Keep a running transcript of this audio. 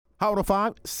How to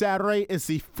 5, Saturday is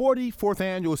the 44th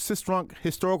annual Sistrunk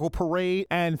Historical Parade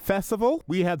and Festival.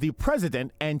 We have the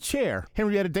president and chair,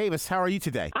 Henrietta Davis. How are you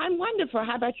today? I'm wonderful.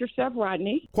 How about yourself,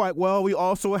 Rodney? Quite well. We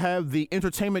also have the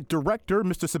entertainment director,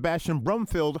 Mr. Sebastian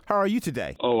Brumfield. How are you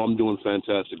today? Oh, I'm doing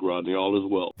fantastic, Rodney. All is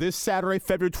well. This Saturday,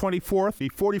 February 24th,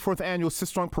 the 44th annual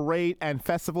Sistrunk Parade and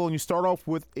Festival, and you start off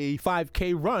with a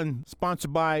 5K run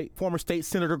sponsored by former State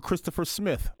Senator Christopher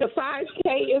Smith. The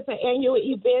 5K is an annual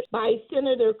event by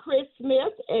Senator Chris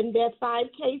Smith, and that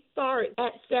 5K starts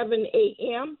at 7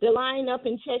 a.m. The line-up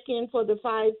and check-in for the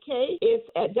 5K is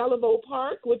at Delavo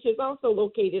Park, which is also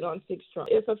located on Sistrunk.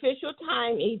 It's official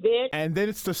time event. And then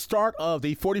it's the start of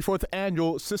the 44th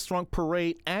annual Sistrunk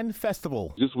Parade and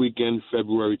Festival. This weekend,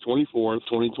 February 24th,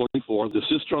 2024, the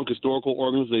Sistrunk Historical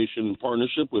Organization, in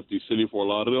partnership with the City of Fort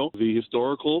Lauderdale, the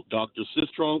historical Dr.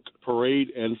 Sistrunk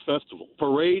Parade and Festival.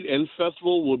 Parade and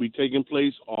Festival will be taking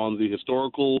place on the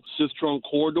historical Sistrunk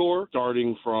corridor,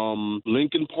 starting from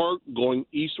Lincoln Park, going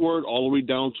eastward all the way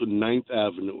down to 9th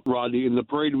Avenue. Rodney, in the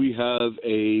parade, we have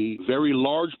a very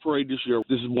large parade this year.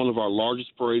 This is one of our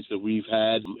largest parades that we've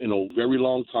had in a very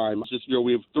long time. This year,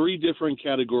 we have 3 different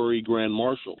category Grand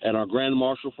Marshal, and our Grand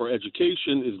Marshal for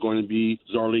Education is going to be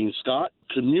Zarlene Scott.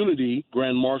 Community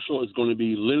Grand Marshal is going to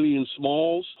be Lillian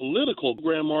Smalls. Political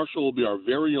Grand Marshal will be our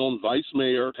very own Vice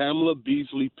Mayor, Pamela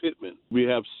Beasley Pittman. We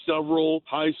have several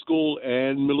high school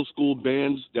and middle school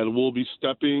bands that will be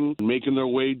stepping, making their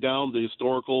way down the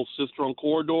historical Sistrunk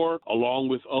corridor, along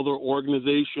with other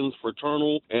organizations,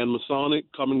 fraternal and Masonic,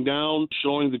 coming down,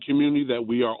 showing the community that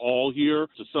we are all here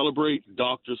to celebrate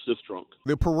Dr. Sistrunk.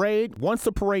 The parade, once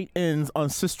the parade ends on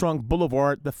Sistrunk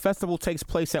Boulevard, the festival takes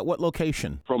place at what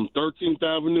location? From 13th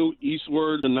Avenue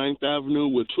eastward to 9th Avenue,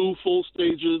 with 2 full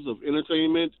stages of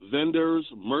entertainment, vendors,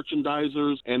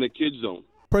 merchandisers, and a kids zone.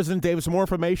 President Davis, more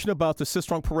information about the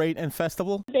Sistrunk Parade and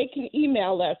Festival? They can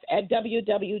email us at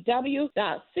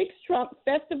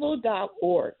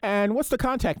www.sistrunkfestival.org. And what's the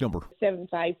contact number?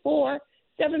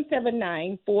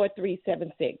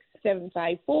 754-779-4376.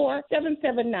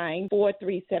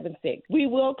 754-779-4376. We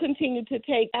will continue to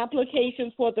take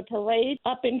applications for the parade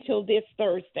up until this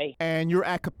Thursday. And you're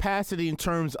at capacity in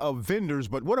terms of vendors,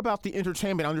 but what about the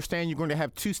entertainment? I understand you're going to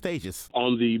have 2 stages.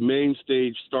 On the main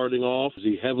stage, starting off,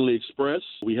 the Heavenly Express.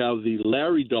 We have the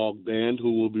Larry Dog Band,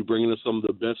 who will be bringing us some of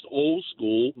the best old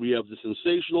school. We have the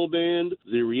Sensational Band,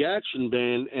 the Reaction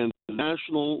Band, and the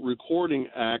National Recording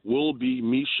Act will be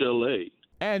Michelle A.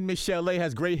 And Michelle A.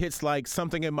 has great hits like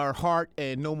Something in My Heart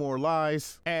and No More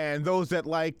Lies. And those that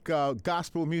like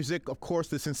gospel music, of course,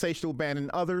 the Sensational Band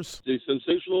and others. The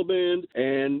Sensational Band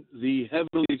and the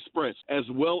Heavenly Express, as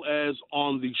well as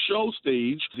on the show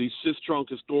stage, the Sistrunk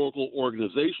Historical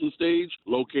Organization stage,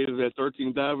 located at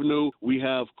 13th Avenue. We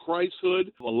have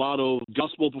Christhood, a lot of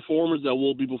gospel performers that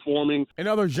will be performing. And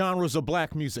other genres of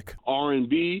black music.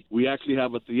 R&B. We actually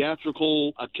have a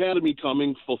theatrical academy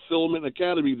coming, Fulfillment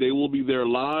Academy. They will be there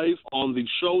live on the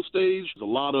show stage. There's a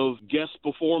lot of guest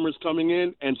performers coming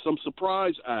in and some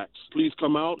surprise acts. Please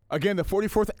come out. Again, the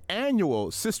 44th annual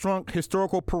Sistrunk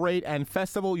Historical Parade and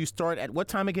Festival. You start at what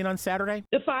time again on Saturday?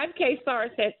 The 5K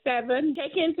starts at 7.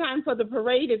 Check-in time for the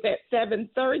parade is at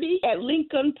 7:30 at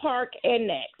Lincoln Park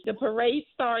Annex. The parade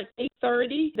starts at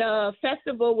 8:30. The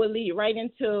festival will lead right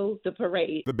into the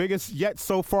parade. The biggest yet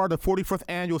so far, the 44th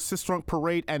annual Sistrunk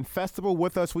Parade and Festival.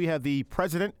 With us, we have the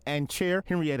president and chair,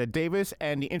 Henrietta Davis,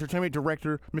 and the entertainment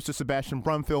director, Mr. Sebastian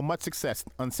Brumfield. Much success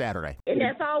on Saturday. And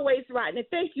as always, Rodney,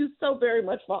 thank you so very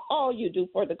much for all you do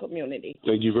for the community.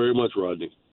 Thank you very much, Rodney.